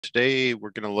Today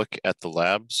we're going to look at the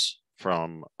labs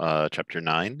from chapter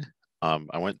 9.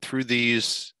 I went through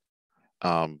these,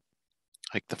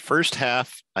 like the first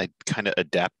half, I kind of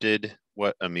adapted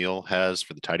what Emil has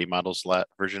for the tidy models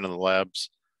version of the labs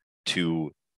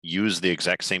to use the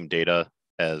exact same data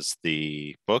as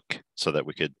the book so that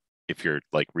we could, if you're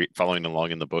like following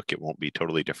along in the book, it won't be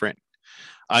totally different.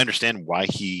 I understand why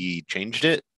he changed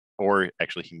it, or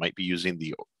actually he might be using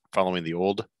following the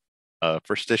old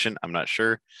first edition. I'm not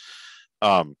sure.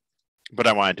 But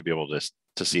I wanted to be able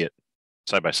to see it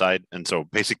side by side. And so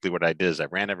basically what I did is I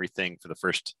ran everything for the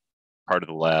first part of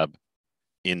the lab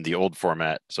in the old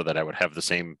format so that I would have the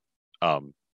same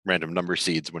random number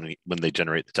seeds when they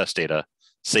generate the test data,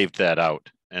 saved that out,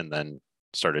 and then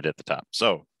started at the top.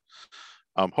 So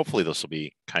hopefully this will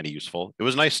be kind of useful. It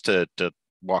was nice to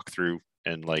walk through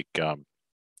and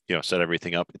set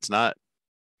everything up. It's not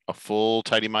a full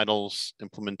tidy models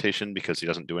implementation because he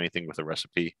doesn't do anything with a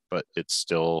recipe, but it's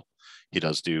still, he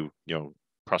does do,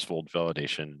 cross-fold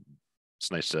validation.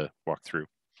 It's nice to walk through.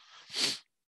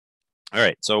 All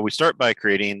right, so we start by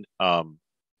creating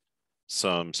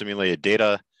some simulated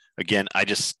data. Again, I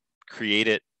just create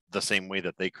it the same way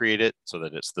that they create it so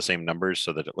that it's the same numbers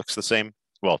so that it looks the same.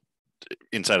 Well,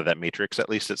 inside of that matrix, at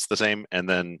least it's the same. And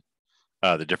then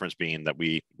the difference being that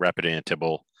we wrap it in a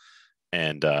tibble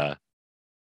and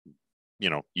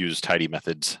use tidy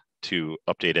methods to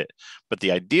update it. But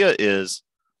the idea is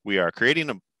we are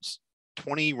creating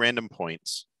 20 random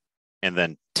points, and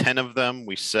then 10 of them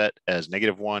we set as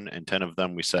 -1 and 10 of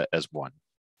them we set as 1.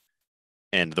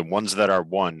 And the ones that are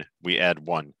 1, we add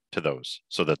 1 to those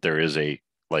so that there is a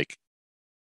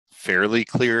fairly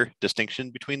clear distinction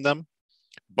between them.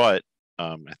 But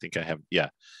I think I have,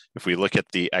 if we look at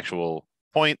the actual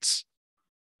points,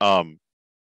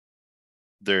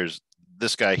 there's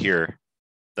this guy here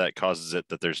that causes it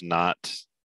that there's not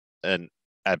an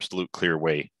absolute clear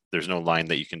way. There's no line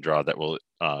that you can draw that will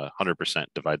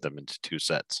 100% divide them into 2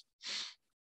 sets.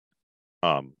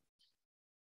 And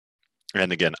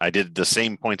again, I did the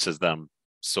same points as them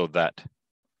so that,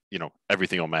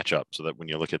 everything will match up so that when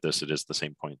you look at this, it is the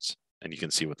same points and you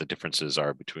can see what the differences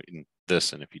are between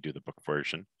this and if you do the book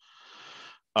version.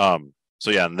 And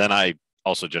then I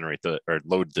also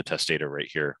load the test data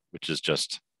right here, which is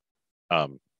just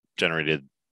generated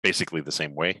basically the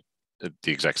same way,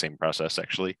 the exact same process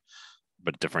actually,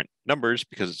 but different numbers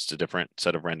because it's a different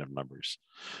set of random numbers,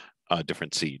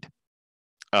 different seed.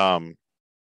 And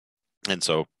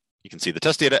so you can see the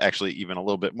test data actually even a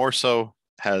little bit more so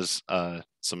has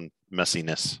some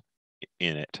messiness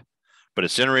in it, but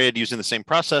it's generated using the same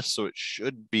process. So it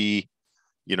should be,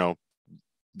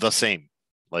 the same,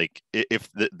 like if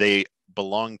they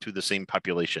belong to the same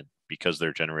population because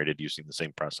they're generated using the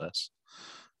same process.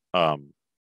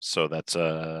 So that's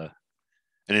an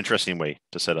interesting way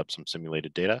to set up some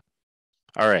simulated data.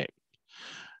 All right.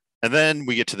 And then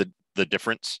we get to the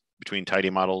difference between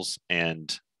tidy models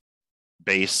and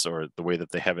base, or the way that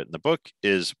they have it in the book,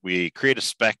 is we create a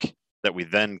spec that we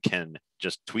then can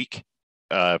just tweak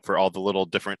for all the little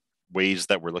different ways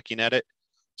that we're looking at it.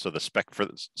 So the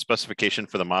specification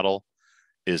for the model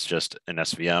is just an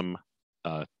SVM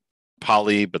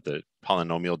poly, but the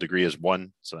polynomial degree is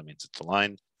 1, so that means it's a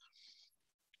line.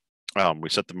 We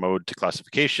set the mode to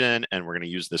classification, and we're going to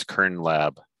use this kern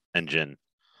lab engine.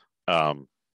 So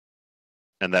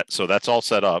that's all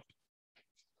set up.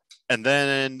 And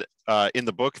then in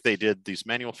the book, they did these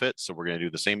manual fits. So we're going to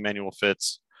do the same manual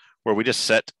fits where we just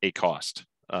set a cost.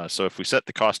 So if we set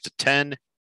the cost to 10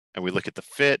 and we look at the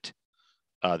fit,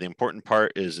 the important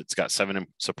part is it's got 7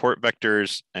 support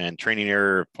vectors and training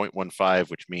error of 0.15,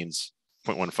 which means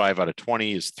 0.15 out of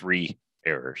 20 is 3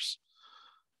 errors.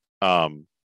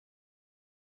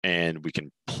 And we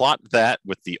can plot that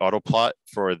with the auto plot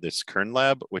for this kern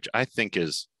lab, which I think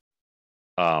is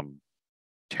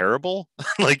terrible.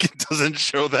 Like it doesn't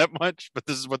show that much, but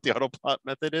this is what the auto plot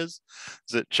method is.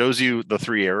 So it shows you the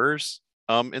 3 errors.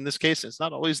 In this case, it's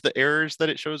not always the errors that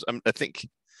it shows. I think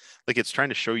like it's trying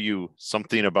to show you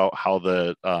something about how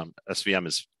the SVM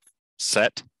is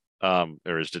set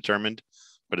or is determined,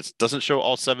 but it doesn't show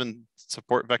all 7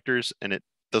 support vectors, and it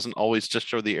doesn't always just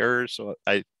show the errors. So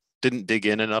I didn't dig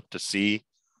in enough to see,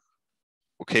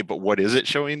 okay, but what is it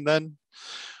showing then?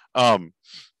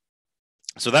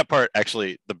 So that part,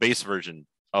 actually, the base version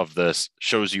of this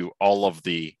shows you all of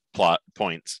the plot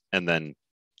points and then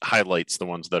highlights the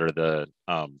ones that are the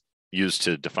used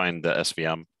to define the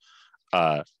SVM.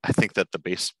 I think that the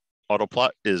base auto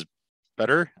plot is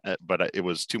better, but it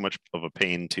was too much of a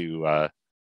pain to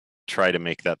try to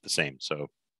make that the same. So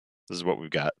this is what we've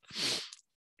got.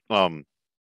 And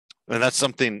that's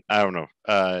something, I don't know.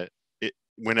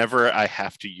 whenever I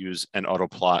have to use an auto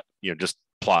plot, just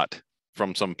plot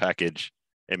from some package,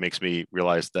 it makes me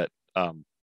realize that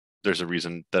there's a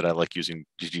reason that I like using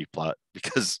ggplot,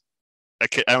 because I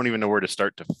don't even know where to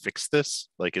start to fix this.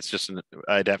 Like, it's just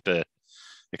I'd have to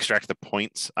extract the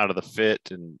points out of the fit,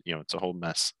 and it's a whole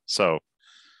mess. So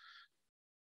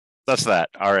that's that.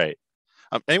 All right.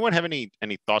 Anyone have any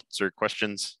thoughts or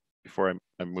questions before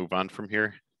I move on from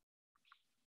here?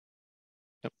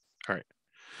 Yep. All right.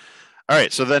 All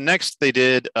right. So then next they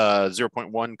did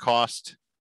 0.1 cost.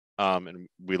 And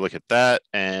we look at that,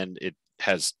 and it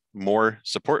has more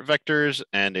support vectors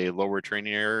and a lower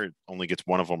training error. It only gets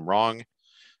one of them wrong.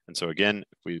 And so again,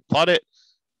 if we plot it,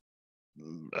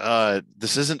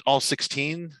 this isn't all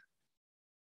 16.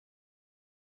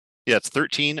 Yeah, it's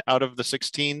 13 out of the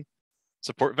 16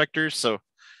 support vectors. So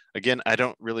again, I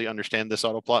don't really understand this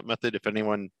auto plot method. If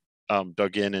anyone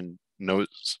dug in and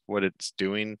knows what it's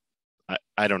doing,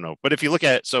 I don't know. But if you look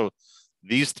at it, so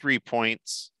these 3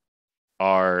 points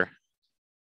are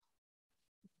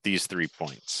these 3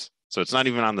 points. So it's not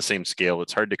even on the same scale.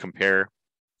 It's hard to compare,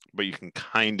 but you can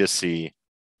kind of see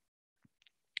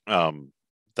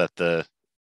that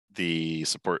the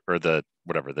support, or the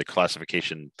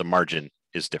classification, the margin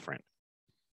is different.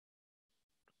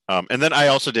 And then I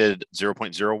also did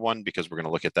 0.01 because we're going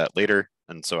to look at that later.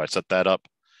 And so I set that up,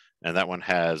 and that one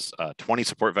has 20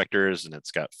 support vectors, and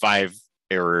it's got 5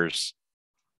 errors.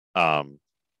 And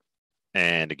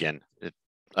again,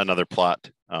 another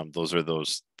plot. Those are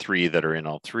those 3 that are in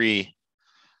all 3.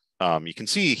 You can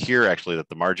see here actually that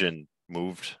the margin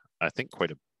moved, I think,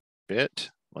 quite a bit.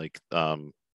 Like,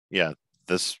 yeah,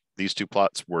 these 2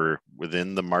 plots were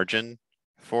within the margin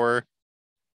for,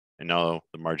 and now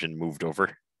the margin moved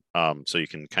over. So you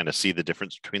can kind of see the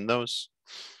difference between those.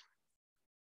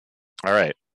 All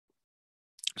right.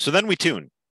 So then we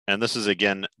tune, and this is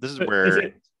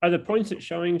where are the points it's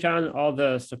showing, John, all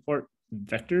the support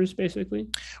vectors basically?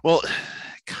 Well,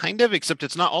 kind of, except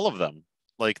it's not all of them.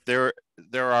 Like, there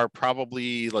are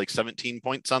probably like 17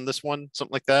 points on this one,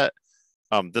 something like that.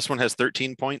 This one has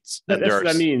 13 points. And that's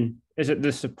what I mean. Is it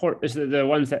the support? Is it the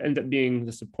ones that end up being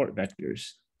the support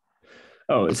vectors?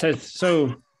 Oh, it says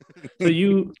so. So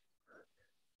you.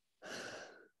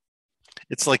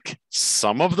 It's like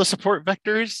some of the support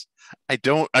vectors. I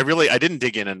didn't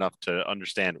dig in enough to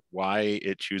understand why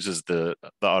it chooses the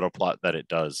auto plot that it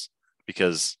does,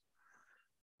 because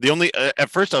at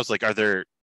first I was like, are there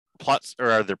plots,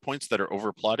 or are there points that are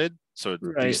over plotted? So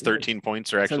these 13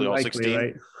 points are actually all 16,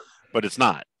 right? But it's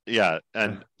not. Yeah.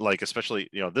 And like, especially,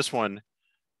 this one,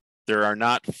 there are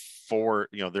not 4,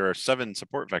 there are 7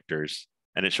 support vectors,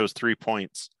 and it shows 3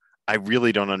 points. I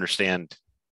really don't understand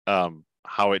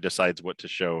how it decides what to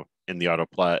show in the auto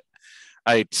plot.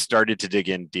 I started to dig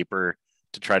in deeper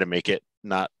to try to make it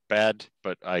not bad,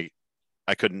 but I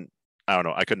couldn't. I don't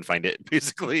know. I couldn't find it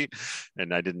basically,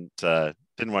 and I didn't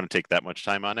want to take that much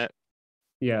time on it.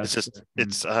 Yeah, it's just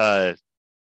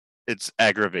it's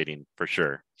aggravating for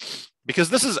sure, because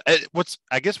this is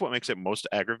what makes it most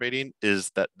aggravating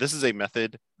is that this is a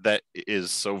method that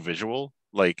is so visual.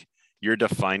 Like, you're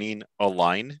defining a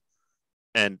line,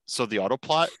 and so the auto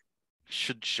plot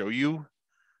should show you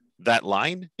that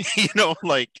line.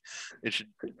 Like, it should.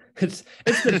 It's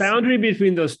the boundary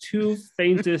between those 2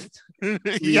 faintest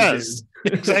yes,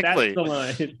 exactly. That's the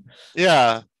line.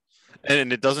 Yeah.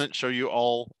 And it doesn't show you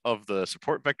all of the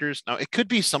support vectors. Now, it could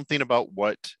be something about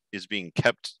what is being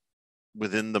kept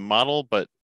within the model, but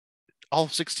all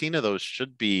 16 of those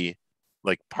should be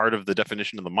like part of the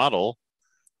definition of the model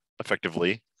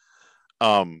effectively.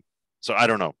 So I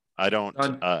don't know. I don't.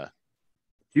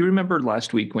 Do you remember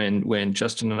last week when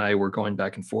Justin and I were going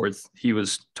back and forth? He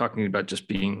was talking about just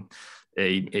being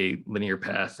a linear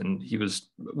path, and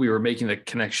we were making the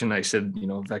connection. I said,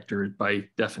 vector by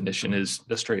definition is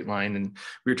a straight line, and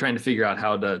we were trying to figure out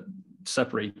how to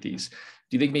separate these. Do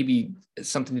you think maybe it's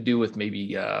something to do with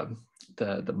maybe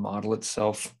the model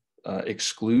itself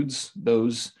excludes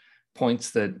those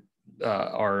points that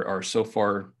are so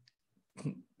far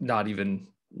not even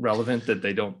relevant that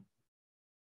they don't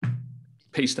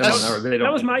paste them on, or they don't?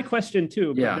 That was my question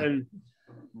too. Yeah.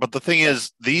 But the thing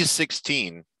is, these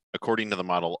 16, according to the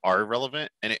model, are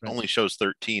relevant, and it only shows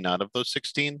 13 out of those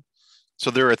 16.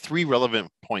 So there are 3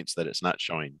 relevant points that it's not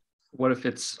showing. What if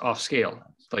it's off scale?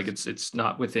 Like it's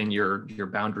not within your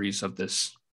boundaries of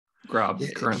this grab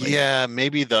currently? Yeah,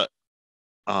 maybe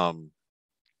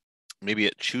maybe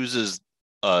it chooses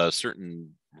a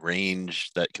certain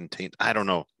range that contains. I don't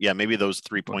know. Yeah, maybe those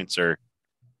 3 points are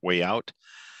way out.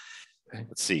 Okay.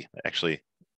 Let's see. Actually,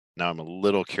 now I'm a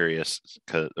little curious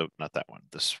because not that one.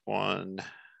 This one.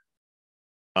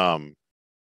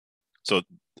 So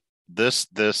this,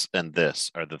 and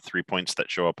this are the 3 points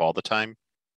that show up all the time.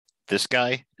 This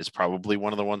guy is probably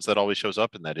one of the ones that always shows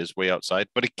up, and that is way outside.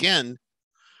 But again,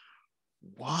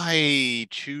 why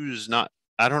choose not?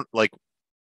 I don't like.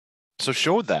 So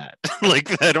show that.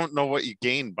 Like, I don't know what you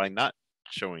gain by not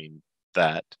showing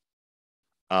that.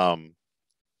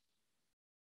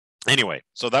 Anyway,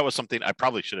 so that was something I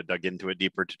probably should have dug into it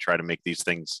deeper to try to make these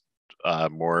things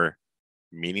more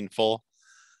meaningful.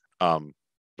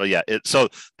 But yeah, so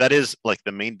that is like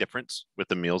the main difference with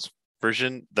the meals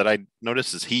version that I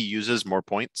noticed is he uses more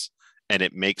points, and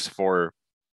it makes for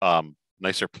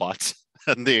nicer plots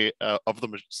than the of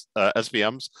the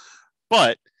SVMs.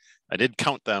 But I did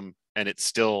count them, and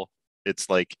it's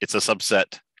like it's a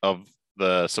subset of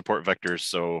the support vectors,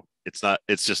 so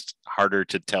it's just harder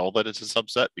to tell that it's a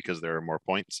subset because there are more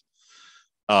points.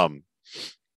 I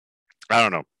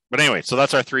don't know, but anyway, so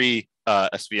that's our 3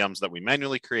 SVMs that we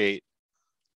manually create.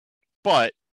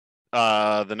 But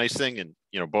the nice thing, and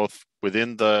both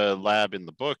within the lab in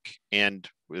the book and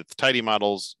with tidy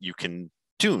models, you can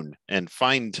tune and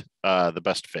find the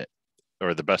best fit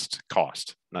or the best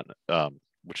cost, not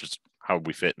which is how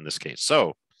we fit in this case.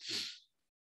 So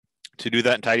to do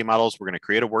that in tidy models, we're going to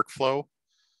create a workflow.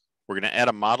 We're going to add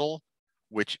a model,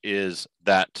 which is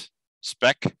that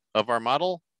spec of our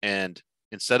model. And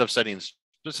instead of setting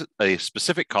a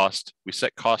specific cost, we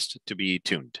set cost to be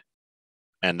tuned.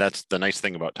 And that's the nice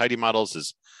thing about tidy models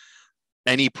is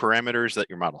any parameters that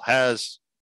your model has,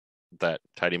 that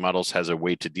tidy models has a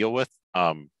way to deal with,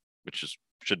 which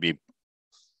should be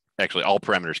actually all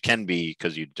parameters can be,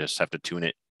 because you just have to tune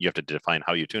it. You have to define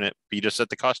how you tune it. But you just set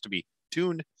the cost to be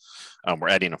tuned. We're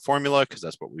adding a formula because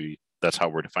that's how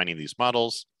we're defining these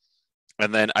models.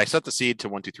 And then I set the seed to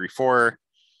 1, 2, 3, 4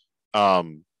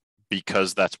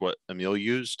 because that's what Emil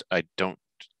used. I don't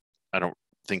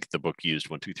think the book used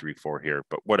 1, 2, 3, 4 here,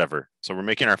 but whatever. So we're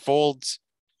making our folds,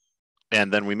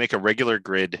 and then we make a regular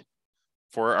grid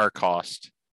for our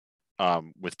cost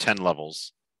with 10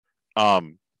 levels.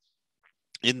 In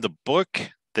the book,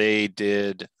 they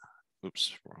did,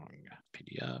 oops, wrong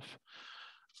PDF.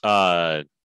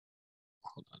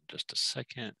 Hold on just a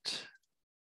second.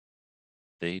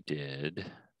 They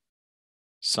did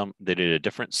a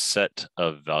different set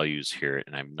of values here,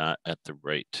 and I'm not at the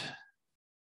right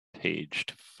page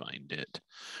to find it.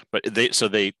 But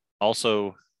they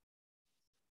also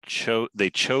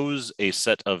chose a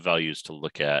set of values to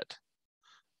look at.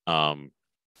 And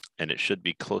it should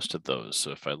be close to those.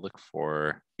 So if I look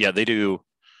for, they do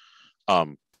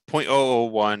 0.001,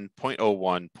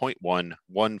 0.01, 0.1,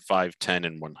 1, 5, 10,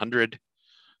 and 100.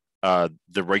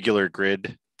 The regular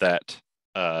grid that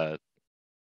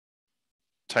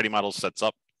Tidy Models sets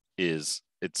up it's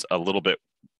a little bit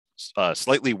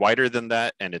slightly wider than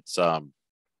that, and it's I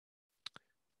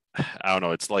don't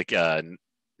know, it's like that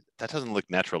doesn't look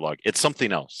natural log. It's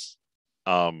something else.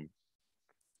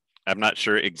 I'm not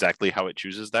sure exactly how it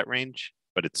chooses that range,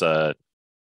 but it's a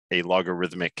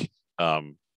logarithmic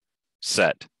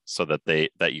set so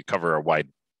that you cover a wide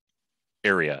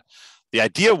area. The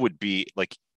idea would be,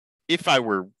 like, if I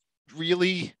were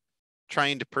really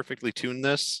trying to perfectly tune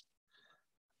this,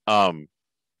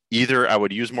 either I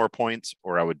would use more points,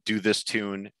 or I would do this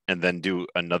tune and then do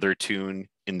another tune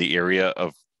in the area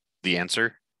of the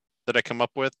answer that I come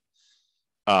up with.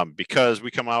 Because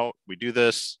we come out, we do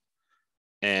this,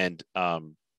 and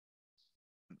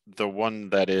the one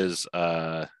that is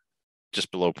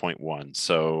just below 0.1.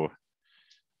 So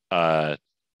the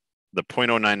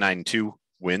 0.0992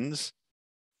 wins,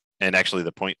 and actually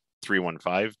the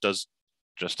 0.315 does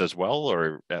just as well,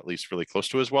 or at least really close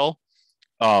to as well.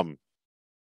 And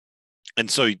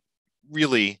so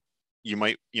really, you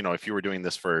might, if you were doing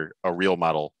this for a real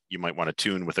model, you might want to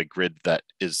tune with a grid that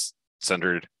is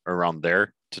centered around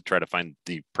there to try to find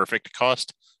the perfect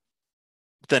cost.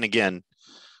 But then again,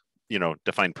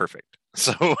 define perfect.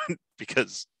 So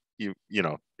because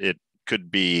it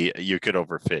could be, you could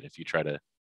overfit if you try to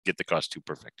get the cost too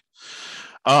perfect.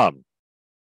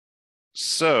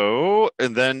 So,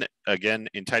 and then again,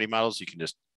 in tidy models, you can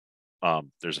just,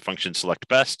 there's a function select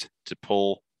best to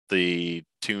pull the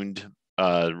tuned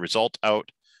result out.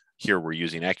 Here we're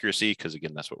using accuracy because,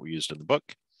 again, that's what we used in the book.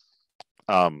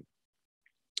 And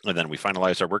then we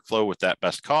finalize our workflow with that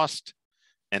best cost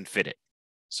and fit it.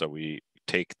 So we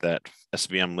take that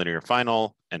SVM linear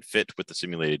final and fit with the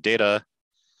simulated data.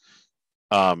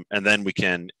 And then we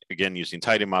can, again, using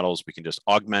tidy models, we can just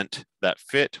augment that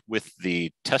fit with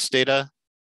the test data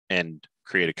and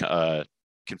create a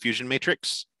confusion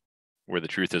matrix where the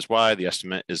truth is y, the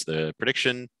estimate is the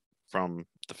prediction from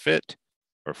the fit,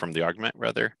 or from the augment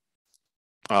rather.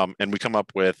 And we come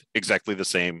up with exactly the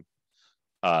same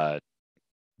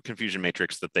confusion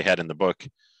matrix that they had in the book.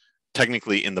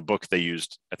 Technically, in the book, they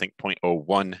used, I think,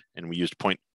 0.01, and we used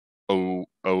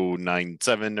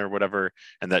 0.0097 or whatever.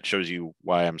 And that shows you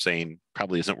why I'm saying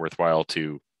probably isn't worthwhile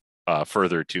to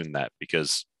further tune that,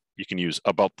 because you can use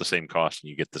about the same cost and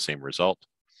you get the same result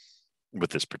with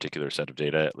this particular set of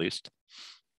data, at least.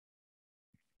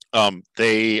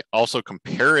 They also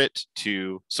compare it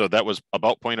to, so that was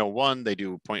about 0.01, they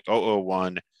do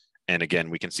 0.001. And again,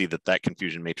 we can see that that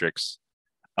confusion matrix,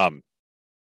 I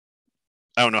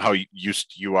don't know how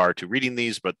used you are to reading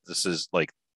these, but this is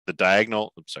like the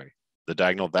diagonal, the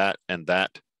diagonal that and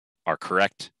that are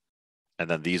correct. And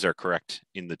then these are correct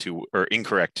in the two, or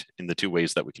incorrect in the two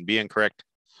ways that we can be incorrect.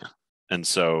 And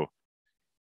so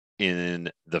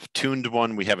in the tuned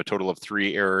one, we have a total of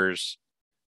 3 errors.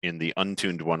 In the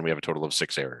untuned one, we have a total of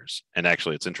 6 errors. And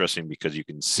actually it's interesting because you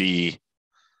can see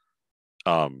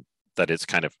that it's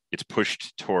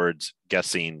pushed towards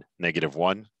guessing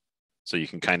 -1. So you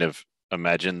can kind of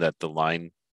imagine that the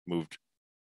line moved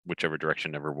whichever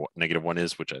direction -1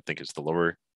 is, which I think is the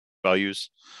lower values.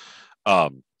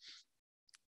 So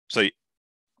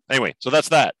anyway, so that's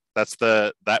that. That's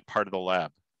that part of the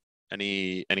lab.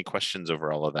 Any questions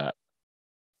over all of that?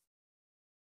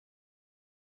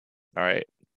 All right.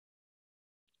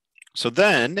 So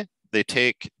then they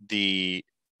take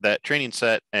that training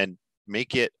set and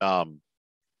make it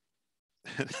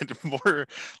more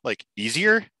like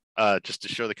easier, just to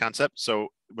show the concept. So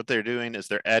what they're doing is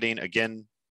they're adding, again,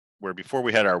 where before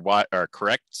we had our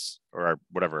corrects, or our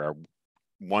whatever, our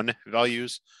 1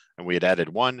 values, and we had added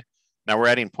 1. Now we're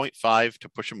adding 0.5 to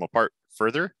push them apart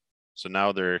further. So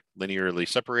now they're linearly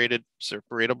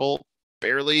separatable,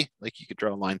 barely. Like you could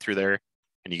draw a line through there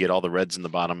and you get all the reds in the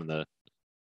bottom and the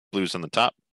blues on the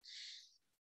top.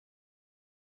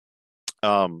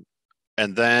 And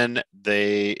then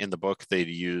in the book, they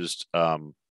used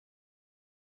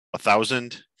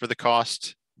 1,000 for the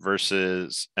cost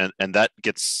versus, and that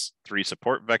gets 3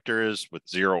 support vectors with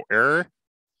 0 error.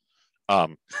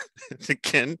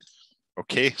 Again,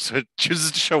 okay, so it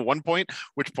chooses to show 1 point.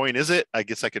 Which point is it? I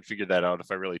guess I could figure that out if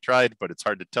I really tried, but it's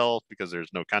hard to tell because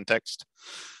there's no context.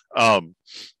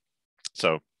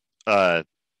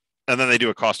 And then they do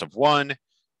a cost of 1.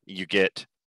 You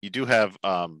do have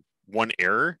 1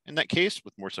 error in that case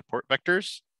with more support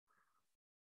vectors.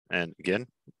 And again,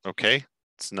 okay,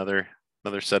 it's another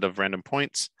set of random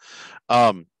points.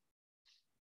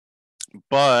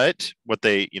 But what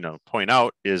they point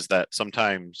out is that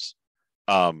sometimes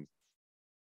then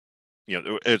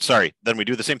we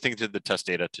do the same thing to the test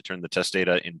data to turn the test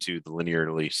data into the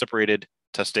linearly separated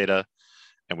test data,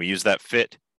 and we use that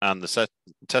fit on the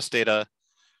test data.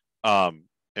 And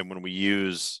when we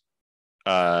use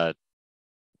the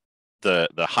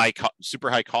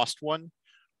super high cost one,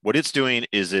 what it's doing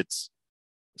is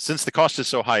since the cost is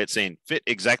so high, it's saying fit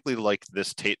exactly like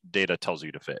this data tells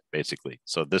you to fit, basically.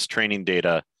 So this training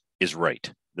data is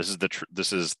right. This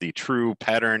is the true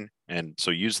pattern, and so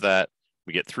use that.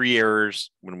 We get 3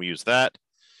 errors when we use that,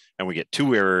 and we get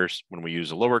 2 errors when we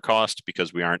use a lower cost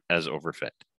because we aren't as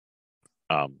overfit.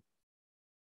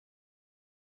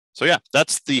 So yeah,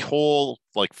 that's the whole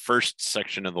first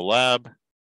section of the lab.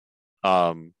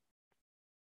 It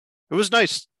was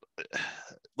nice,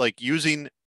 using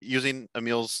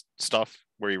Emil's stuff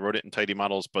where he wrote it in tidy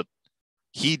models, but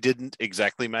he didn't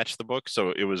exactly match the book. So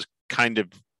it was kind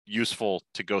of useful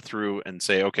to go through and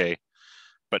say, okay,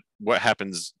 but what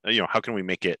happens, how can we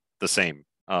make it the same?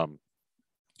 So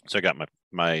I got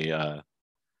my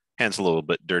hands a little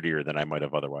bit dirtier than I might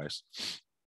have otherwise.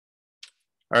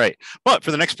 All right, but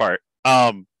for the next part,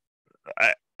 I'm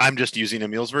just using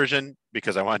Emil's version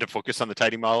because I wanted to focus on the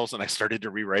tidy models, and I started to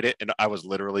rewrite it, and I was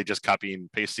literally just copying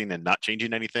and pasting and not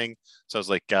changing anything. So I was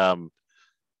like, I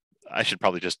should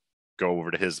probably just go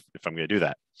over to his if I'm going to do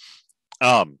that.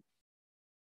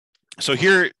 So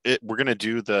here we're going to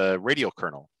do the radial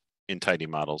kernel in tidy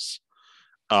models.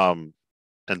 And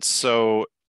so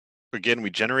again, we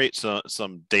generate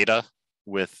some data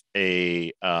with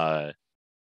a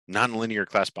nonlinear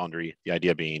class boundary. The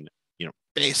idea being,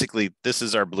 basically this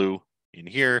is our blue in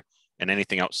here, and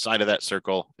anything outside of that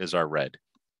circle is our red,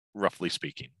 roughly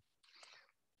speaking.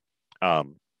 Yeah,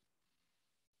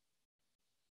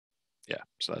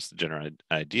 so that's the general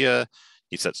idea.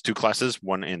 He sets 2 classes,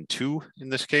 1 and 2 in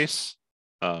this case.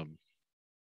 And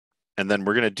then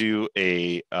we're going to do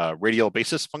a radial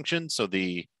basis function. So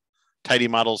the tidy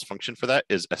models function for that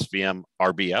is SVM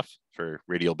RBF for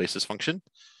radial basis function.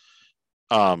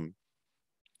 And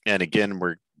again,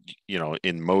 we're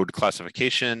in mode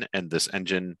classification and this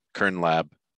engine kern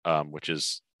lab, which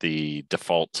is the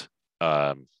default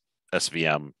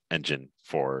SVM engine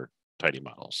for tidy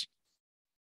models.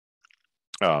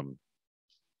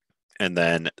 And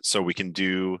then, so we can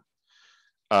do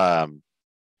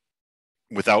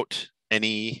without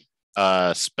any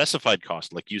specified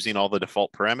cost, like using all the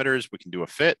default parameters, we can do a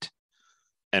fit,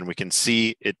 and we can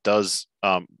see it does,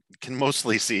 can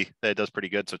mostly see that it does pretty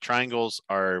good. So triangles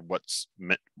are what's,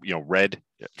 red.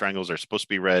 Triangles are supposed to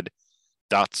be red.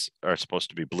 Dots are supposed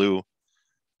to be blue.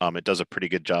 It does a pretty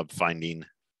good job finding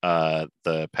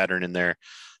the pattern in there.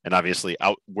 And obviously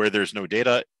out where there's no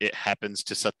data, it happens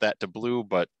to set that to blue,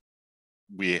 but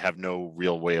we have no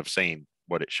real way of saying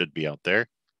what it should be out there.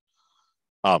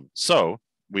 So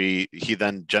he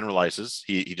then generalizes,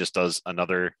 he just does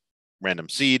another random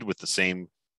seed with the same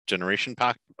generation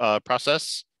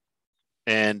process,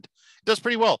 and it does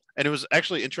pretty well. And it was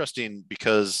actually interesting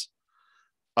because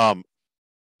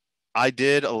I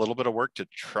did a little bit of work to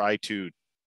try to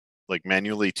like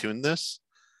manually tune this,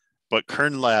 but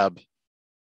KernLab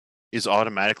is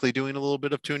automatically doing a little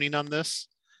bit of tuning on this,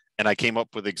 and I came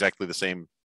up with exactly the same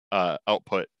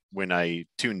output when I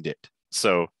tuned it.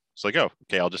 So it's like, oh,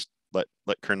 okay, I'll just let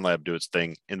KernLab do its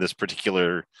thing in this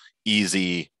particular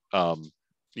easy, randomly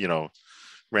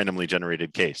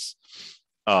generated case.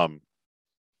 In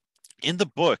the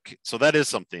book, so that is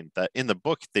something that in the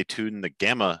book they tune the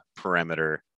gamma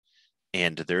parameter,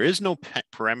 and there is no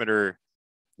parameter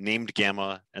named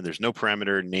gamma, and there's no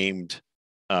parameter named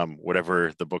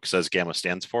whatever the book says gamma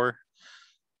stands for.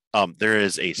 There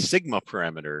is a sigma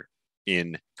parameter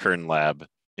in KernLab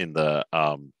in the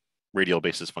radial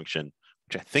basis function,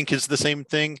 which I think is the same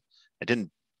thing. I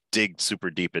didn't dig super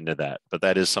deep into that, but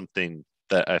that is something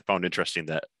that I found interesting,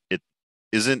 that it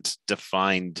isn't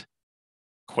defined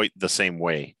quite the same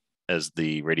way as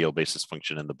the radial basis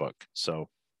function in the book. So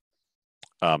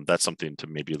that's something to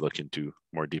maybe look into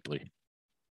more deeply.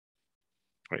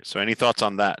 Right. So any thoughts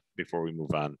on that before we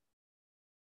move on?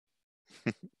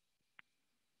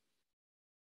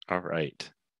 All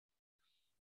right.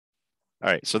 All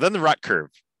right. So then the ROT curve.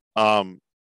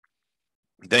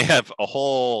 They have a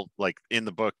whole, like in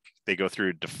the book, they go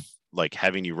through like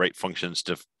having you write functions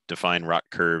to define ROT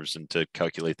curves and to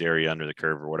calculate the area under the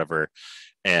curve or whatever.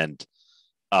 And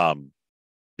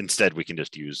instead we can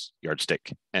just use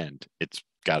yardstick, and it's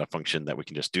got a function that we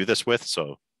can just do this with.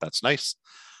 So that's nice.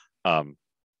 And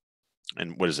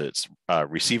what is it? It's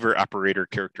receiver operator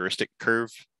characteristic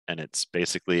curve. And it's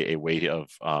basically a way of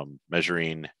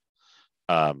measuring,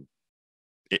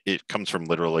 it comes from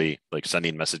literally like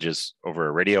sending messages over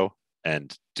a radio,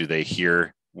 and do they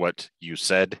hear what you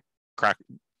said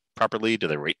properly? Do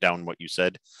they write down what you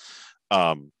said?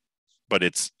 But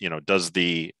it's, does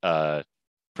the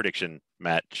prediction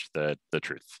match the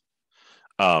truth?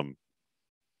 All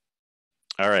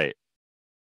right.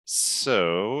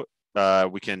 So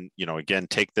we can, again,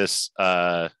 take this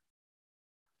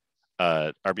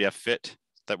RBF fit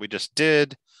that we just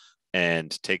did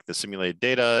and take the simulated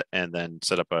data and then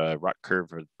set up a ROT curve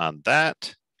on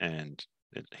that. And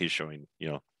he's showing,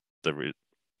 the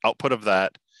output of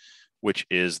that, which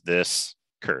is this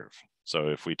curve. So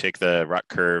if we take the ROT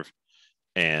curve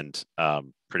and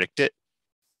predict it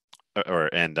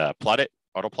and plot it,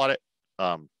 auto plot it,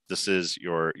 this is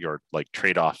your like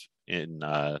trade-off in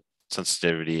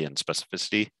sensitivity and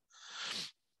specificity.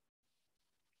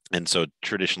 And so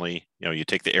traditionally, you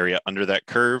take the area under that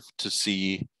curve to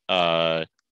see how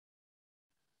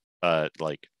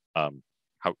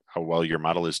well your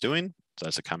model is doing. So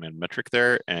that's a common metric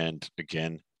there. And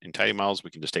again, in tidy models,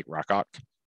 we can just take ROC,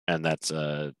 and that's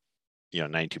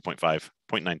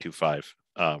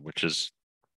 0.925, which is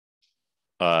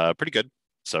pretty good.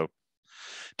 So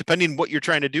depending what you're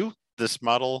trying to do, this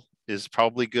model is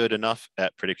probably good enough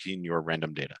at predicting your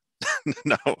random data.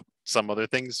 Now, some other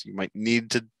things you might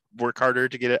need to work harder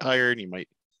to get it higher, and you might,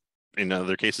 in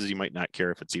other cases, you might not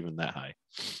care if it's even that high.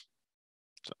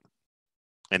 So,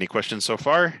 any questions so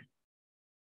far?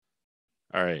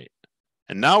 All right.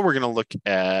 And now we're going to look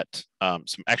at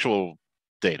some actual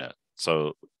data.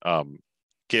 So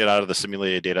get out of the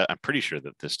simulated data. I'm pretty sure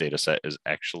that this data set is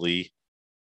actually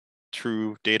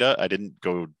true data. I didn't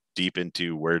go deep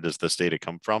into where does this data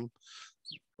come from.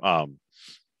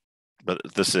 But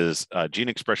this is gene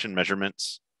expression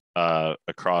measurements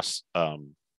across a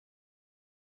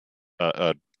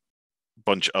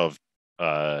bunch of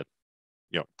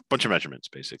measurements,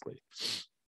 basically.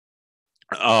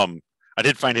 I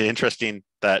did find it interesting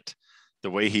that the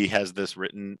way he has this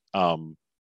written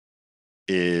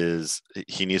is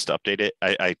he needs to update it.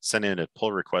 I sent in a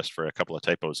pull request for a couple of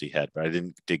typos he had, but I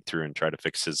didn't dig through and try to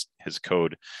fix his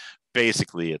code.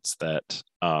 Basically, it's that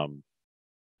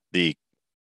the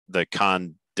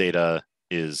con data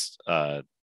is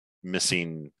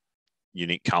missing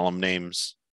unique column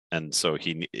names And so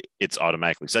it's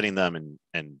automatically setting them,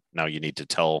 and now you need to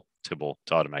tell Tibble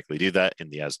to automatically do that in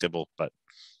the as Tibble. But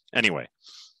anyway,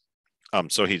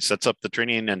 so he sets up the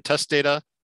training and test data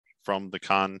from the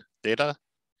con data.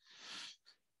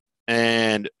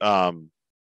 And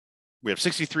we have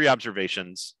 63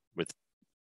 observations with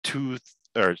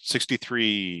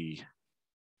 63.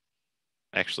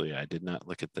 Actually, I did not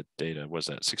look at the data. Was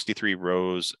that 63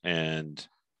 rows and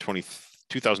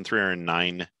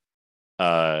 2,309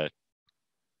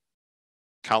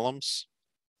 columns?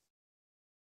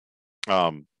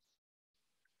 And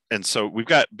so we've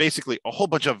got basically a whole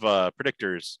bunch of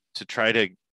predictors to try to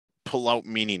pull out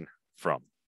meaning from.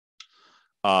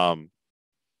 And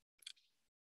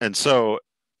so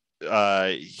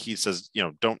he says,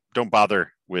 don't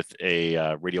bother with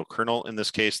a radial kernel in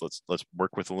this case. Let's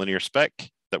work with a linear spec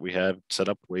that we have set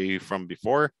up way from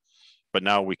before, but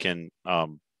now we can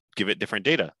give it different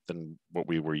data than what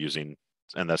we were using.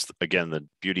 And that's, again, the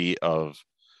beauty of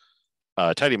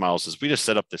tidy models is we just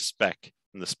set up this spec,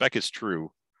 and the spec is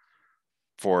true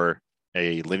for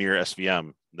a linear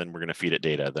SVM. Then we're going to feed it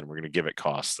data. Then we're going to give it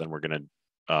costs. Then we're going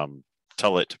to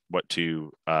tell it what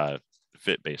to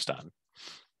fit based on.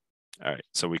 All right,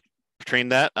 so we train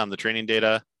that on the training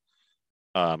data,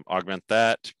 augment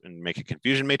that, and make a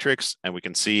confusion matrix, and we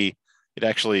can see it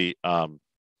actually,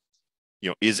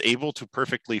 is able to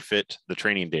perfectly fit the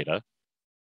training data,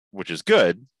 which is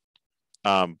good.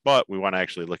 But we want to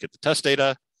actually look at the test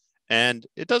data, and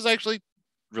it does actually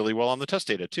really well on the test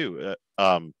data too.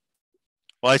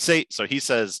 He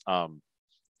says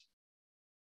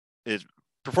it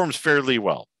performs fairly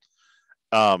well.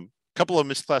 Couple of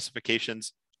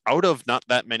misclassifications. Out of not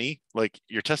that many, like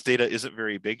your test data isn't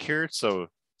very big here. So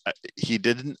he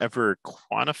didn't ever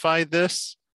quantify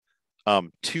this.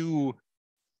 2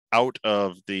 out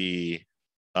of the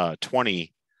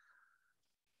 20,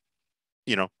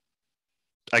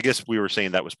 I guess we were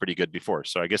saying that was pretty good before.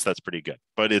 So I guess that's pretty good,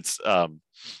 but it's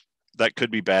that could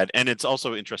be bad. And it's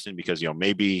also interesting because,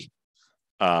 maybe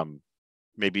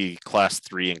class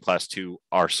 3 and class 2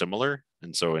 are similar.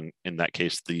 And so in that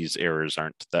case, these errors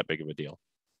aren't that big of a deal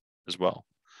as well.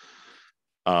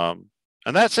 And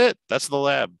that's it. That's the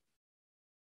lab.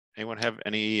 Anyone have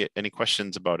any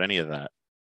questions about any of that,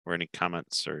 or any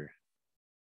comments or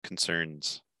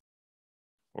concerns,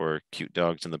 or cute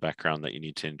dogs in the background that you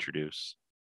need to introduce?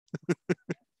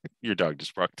 Your dog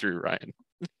just walked through, Ryan.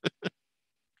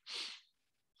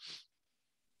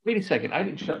 Wait a second. I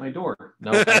didn't shut my door. No,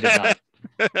 I did not.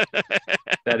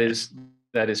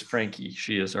 That is Frankie.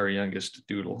 She is our youngest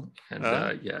doodle.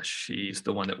 And she's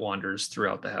the one that wanders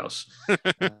throughout the house.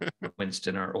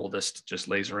 Winston, our oldest, just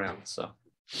lays around. So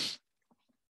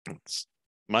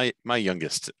my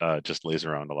youngest just lays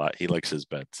around a lot. He likes his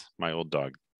beds. My old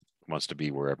dog wants to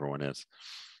be where everyone is.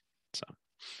 So,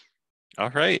 all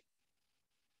right.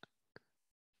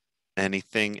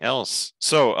 Anything else?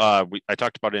 So I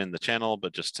talked about it in the channel,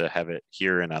 but just to have it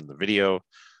here and on the video,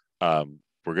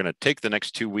 we're going to take the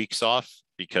next 2 weeks off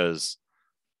because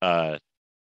the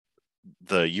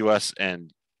US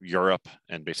and Europe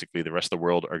and basically the rest of the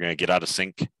world are going to get out of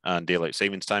sync on daylight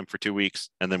savings time for 2 weeks.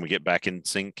 And then we get back in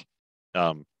sync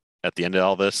at the end of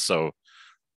all this. So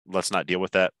let's not deal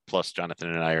with that. Plus Jonathan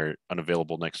and I are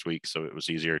unavailable next week. So it was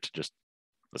easier to just,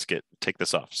 take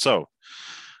this off. So,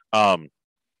 we'll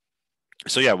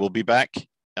be back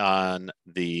on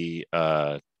the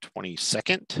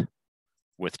 22nd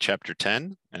with chapter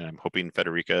 10, and I'm hoping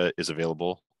Federica is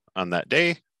available on that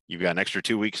day. You've got an extra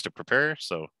 2 weeks to prepare,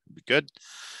 so it'll be good.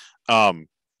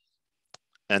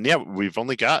 We've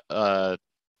only got a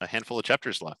handful of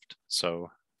chapters left, so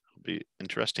it'll be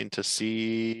interesting to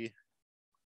see,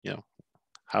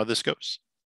 how this goes.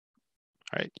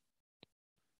 All right.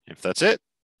 If that's it,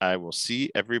 I will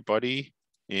see everybody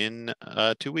in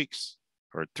 2 weeks.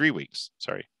 Or 3 weeks,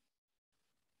 sorry.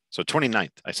 So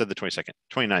 29th, I said the 22nd,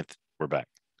 29th, we're back.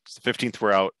 The 15th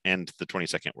we're out, and the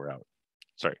 22nd we're out.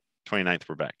 Sorry, 29th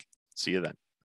we're back. See you then.